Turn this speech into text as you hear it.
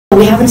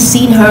We haven't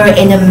seen her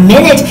in a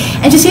minute,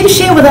 and she's here to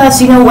share with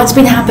us, what's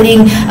been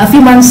happening a few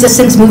months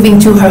since moving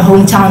to her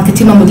hometown,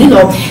 Katima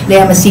Mulilo.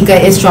 Leah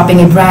Misika is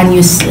dropping a brand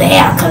new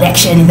Slayer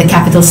collection in the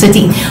capital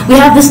city. We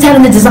have this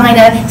talented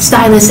designer,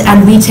 stylist,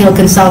 and retail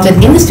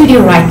consultant in the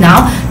studio right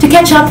now to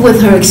catch up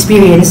with her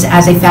experience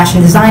as a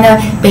fashion designer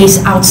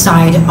based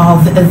outside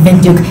of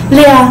Windhoek.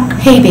 Leah,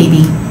 hey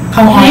baby.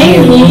 How are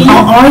you?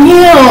 How are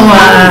you?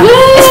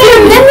 It's been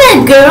a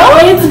minute, girl.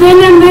 It's been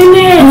a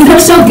minute. You look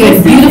so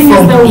good,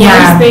 beautiful.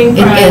 Yeah,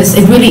 it is.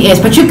 It really is.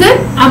 But you're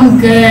good. I'm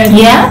good.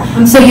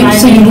 Yeah. So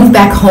you moved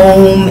back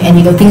home, and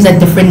things are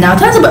different now.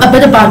 Tell us a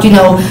bit about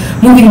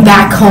moving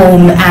back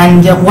home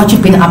and what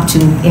you've been up to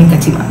in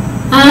Katima.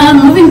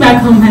 Moving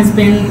back home has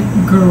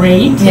been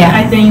great. Yeah.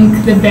 I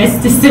think the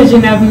best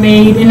decision I've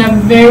made in a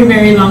very,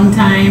 very long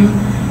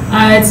time.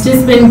 It's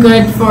just been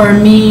good for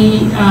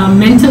me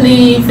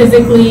mentally,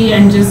 physically,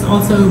 and just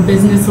also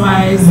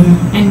business-wise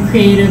and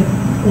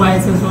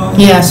creative-wise as well.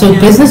 Yeah, so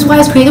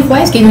business-wise,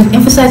 creative-wise, can you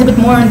emphasize a bit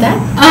more on that?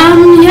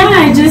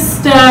 I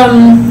just,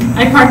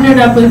 I partnered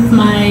up with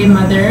my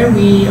mother.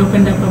 We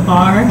opened up a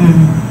bar.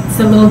 It's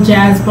a little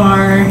jazz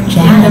bar in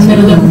the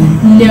middle of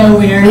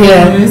nowhere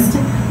almost.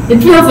 It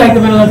feels like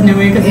the middle of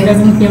nowhere because it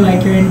doesn't feel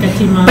like you're in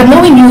Katima. But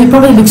knowing you, it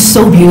probably looks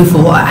so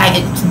beautiful.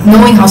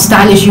 Knowing how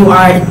stylish you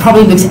are, it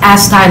probably looks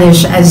as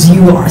stylish as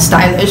you are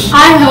stylish.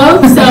 I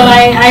hope so.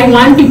 I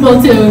want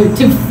people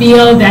to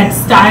feel that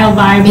style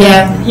vibe.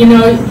 Yeah.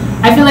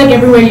 I feel like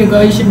everywhere you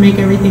go, you should make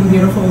everything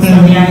beautiful. So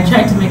I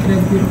try to make it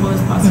as beautiful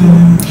as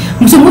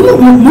possible. So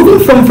moving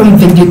from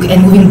Windhoek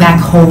and moving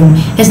back home,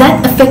 has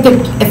that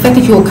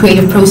affected your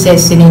creative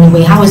process in any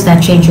way? How has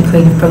that changed your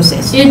creative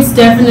process? It's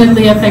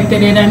definitely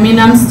affected it. I mean,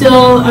 I'm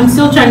still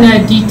trying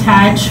to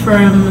detach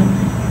from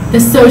the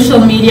social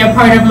media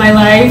part of my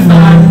life.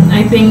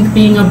 I think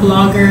being a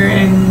blogger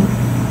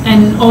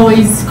and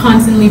always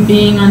constantly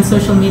being on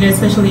social media,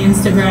 especially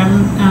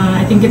Instagram,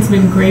 I think it's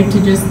been great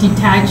to just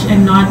detach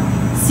and not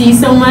see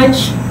so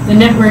much. The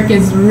network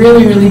is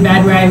really, really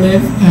bad where I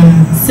live.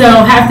 So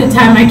half the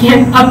time I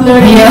can't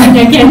upload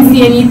anything, I can't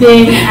see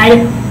anything.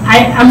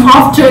 I'm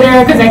off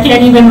Twitter because I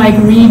can't even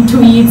read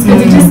tweets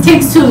because it just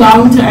takes too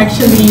long to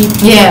actually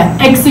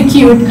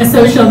execute a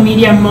social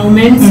media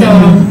moment. So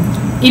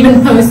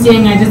even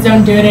posting, I just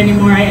don't do it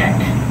anymore.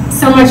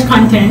 So much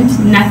content,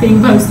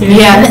 nothing posted.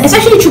 Yeah, it's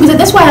actually true because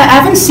that's why I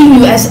haven't seen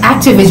you as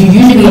active as you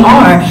usually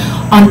are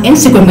on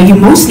Instagram, but you're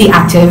mostly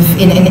active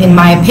in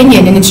my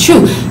opinion, and it's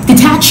true.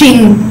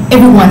 Detaching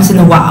every once in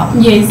a while.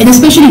 Yes. And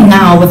especially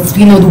now with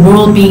the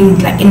world being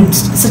in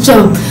such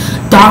a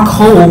dark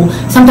hole,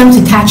 sometimes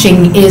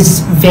detaching is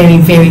very,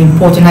 very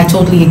important. I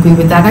totally agree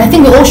with that. And I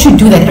think we all should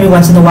do that every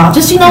once in a while.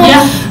 Just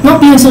not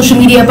be on social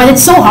media, but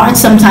it's so hard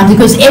sometimes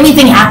because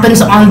everything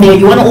happens on there.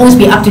 You want to always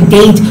be up to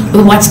date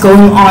with what's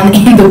going on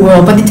in the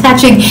world, but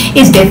detaching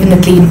is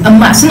definitely a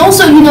must. And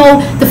also,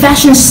 the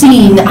fashion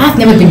scene. I've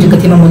never been to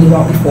Katima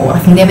Mulilo before.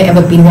 I've never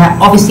ever been there.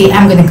 Obviously,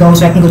 I'm going to go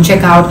so I can go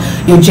check out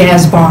your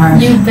jazz bar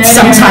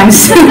sometime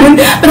soon.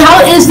 But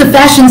how is the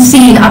fashion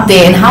scene up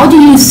there, and how do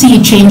you see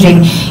it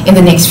changing in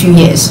the next few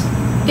years?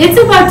 It's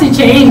about to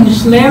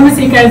change. Leah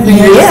Misika is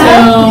there.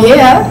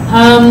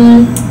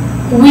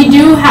 We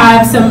do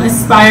have some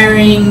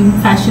aspiring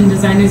fashion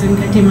designers in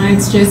Katima.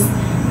 It's just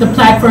the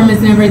platform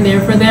is never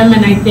there for them,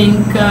 and I think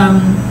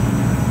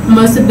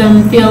most of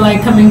them feel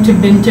like coming to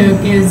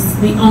Windhoek is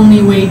the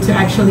only way to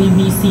actually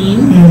be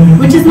seen,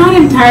 which is not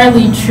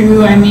entirely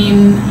true. I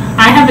mean,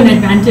 I have an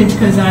advantage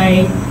because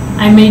I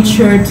made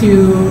sure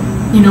to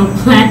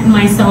plant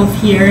myself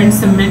here and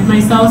cement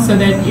myself so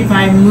that if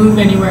I move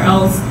anywhere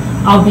else,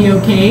 I'll be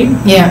okay.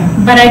 Yeah.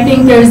 But I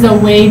think there's a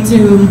way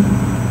to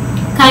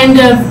kind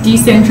of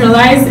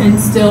decentralize and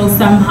still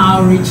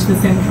somehow reach the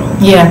central.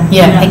 Yeah,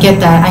 I get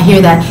that. I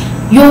hear that.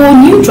 Your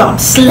new drop,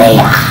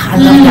 Slayer. I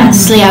love that,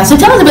 Slayer. So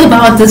tell us a bit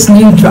about this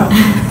new drop.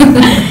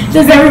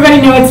 Does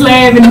everybody know what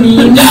Slayer even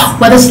means?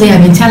 What does Slayer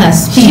mean? Tell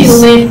us, please. She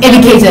lit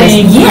educate us.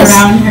 Yes.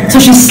 Around her. So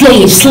she's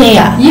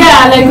Slayer.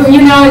 Yeah,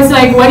 it's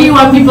like, what do you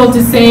want people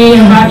to say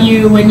about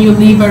you when you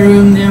leave a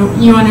room?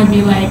 You want to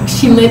be like,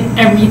 she lit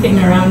everything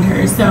around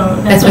her. So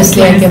that's what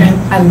Slayer said.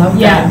 I love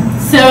that. Yeah.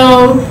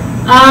 So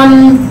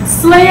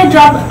Slayer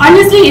drop.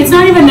 Honestly, it's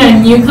not even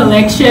a new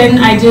collection.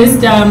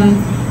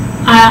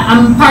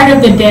 I'm part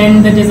of the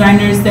Den, the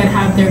designers that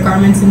have their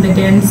garments in the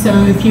Den. So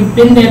if you've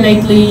been there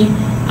lately,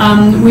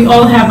 we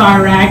all have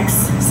our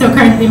racks. So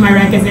currently my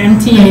rack is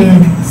empty.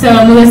 So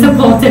Melissa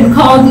Bolton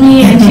called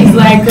me and she's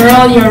like,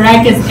 girl, your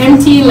rack is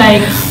empty.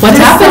 What's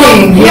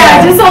happening?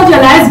 I just sold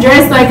your last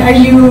dress. Are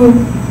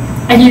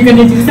you going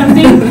to do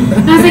something?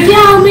 And I was like,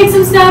 yeah, I'll make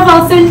some stuff.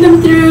 I'll send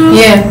them through.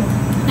 Yeah.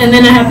 And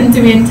then I happened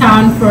to be in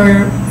town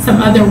for some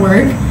other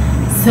work.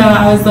 So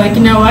I was like,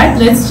 you know what,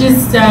 let's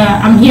just,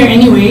 I'm here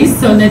anyways,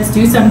 so let's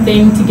do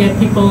something to get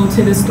people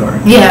to the store.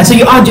 Yeah, so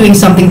you are doing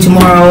something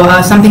tomorrow,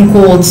 something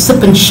called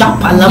Sip and Shop.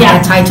 I love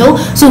that title.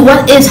 So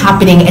what is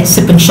happening at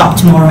Sip and Shop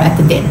tomorrow at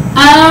the Den?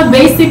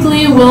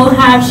 Basically, we'll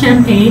have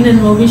champagne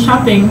and we'll be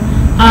shopping.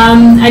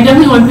 I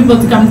definitely want people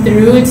to come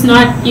through. It's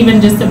not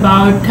even just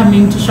about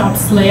coming to shop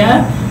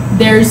Slayer.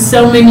 there's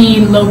so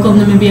many local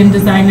Namibian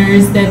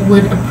designers that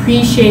would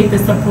appreciate the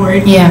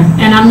support. Yeah.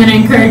 And I'm going to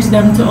encourage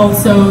them to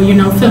also, you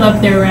know, fill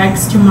up their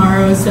racks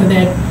tomorrow so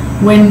that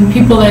when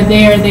people are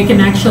there, they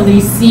can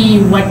actually see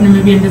what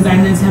Namibian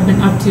designers have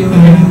been up to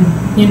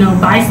and, you know,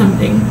 buy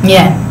something.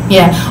 Yeah,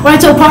 yeah. All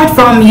right, so apart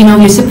from, you know,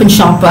 your sip and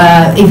shop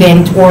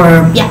event,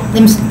 or, yeah,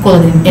 let me call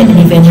it an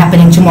event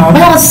happening tomorrow,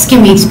 what else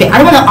can we expect? I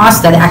don't want to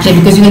ask that, actually,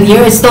 because, you know, the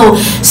year is still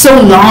so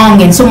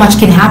long and so much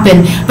can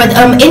happen. But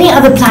any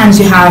other plans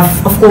you have,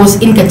 of course,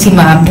 in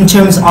Katima, in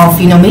terms of,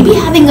 you know, maybe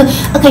having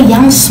like a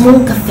young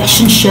smoker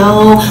fashion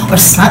show or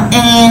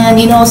something,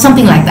 you know,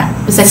 something like that?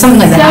 Is there something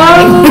like that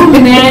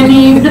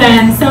happening?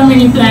 So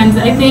many plans.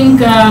 I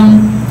think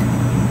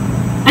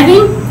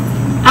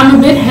I'm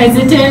a bit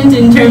hesitant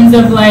in terms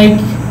of like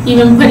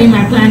even putting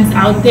my plans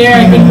out there.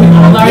 I think with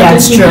all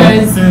artists,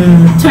 because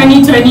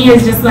 2020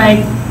 is just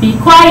like, be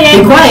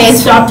quiet,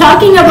 stop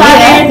talking about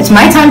it. It's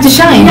my time to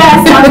shine.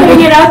 Yeah, stop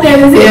putting it out there.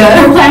 The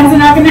plans are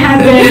not going to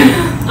happen.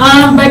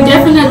 But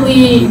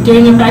definitely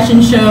doing a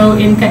fashion show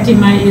in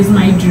Katima is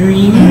my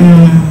dream,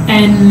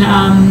 and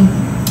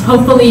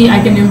hopefully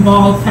I can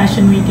involve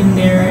Fashion Week in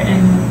there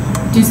and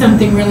do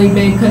something really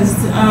big, because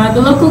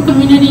the local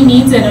community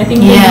needs it. I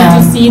think they need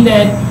to see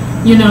that,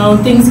 you know,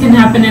 things can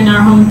happen in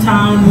our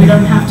hometown. We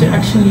don't have to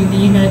actually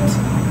leave it.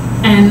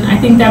 And I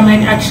think that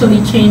might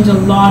actually change a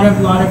lot of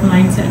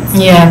mindsets.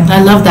 Yeah,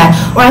 I love that.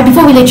 All right,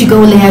 before we let you go,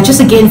 Leah, just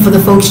again for the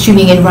folks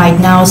tuning in right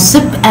now,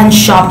 Sip and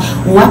Shop,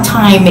 what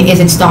time is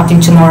it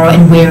starting tomorrow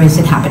and where is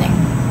it happening?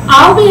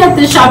 I'll be at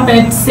the shop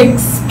at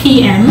 6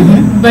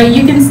 p.m., but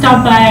you can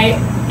stop by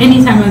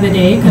any time of the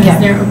day because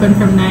they're open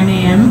from 9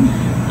 a.m.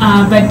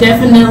 But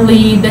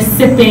definitely the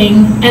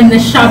sipping and the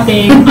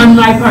shopping on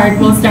my part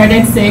will start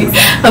at 6.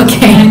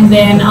 Okay. And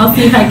then I'll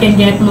see if I can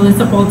get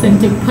Melissa Bolton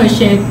to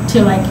push it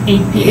to like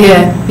 8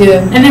 p.m.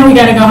 Yeah. And then we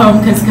gotta go home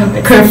because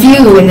COVID.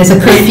 Curfew, and there's a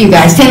curfew,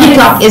 guys. 10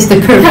 o'clock is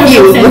the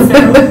curfew.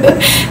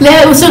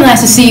 Leah, it was so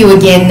nice to see you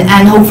again,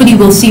 and hopefully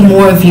we'll see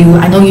more of you.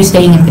 I know you're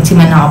staying in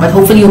Katima now, but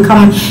hopefully you'll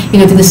come, you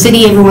know, to the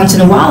city every once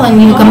in a while,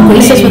 and you come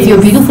grace us with your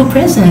beautiful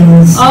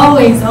presence.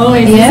 Always.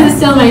 Yeah? This is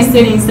still my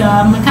city, so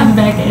I'm gonna come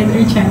back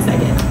every chance I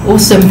get.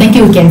 Awesome. Thank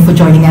you again for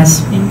joining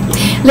us. Thank you.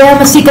 Leah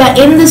Misika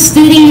in the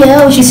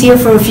studio. She's here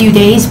for a few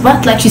days,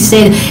 but like she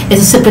said,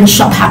 there's a sip and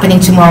shop happening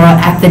tomorrow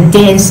at the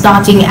Den,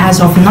 starting as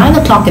of 9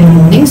 o'clock in the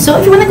morning. So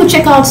if you want to go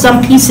check out some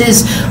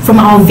pieces from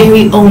our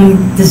very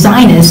own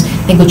designers,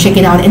 then go check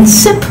it out and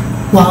sip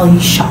while you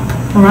shop.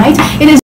 All right? It is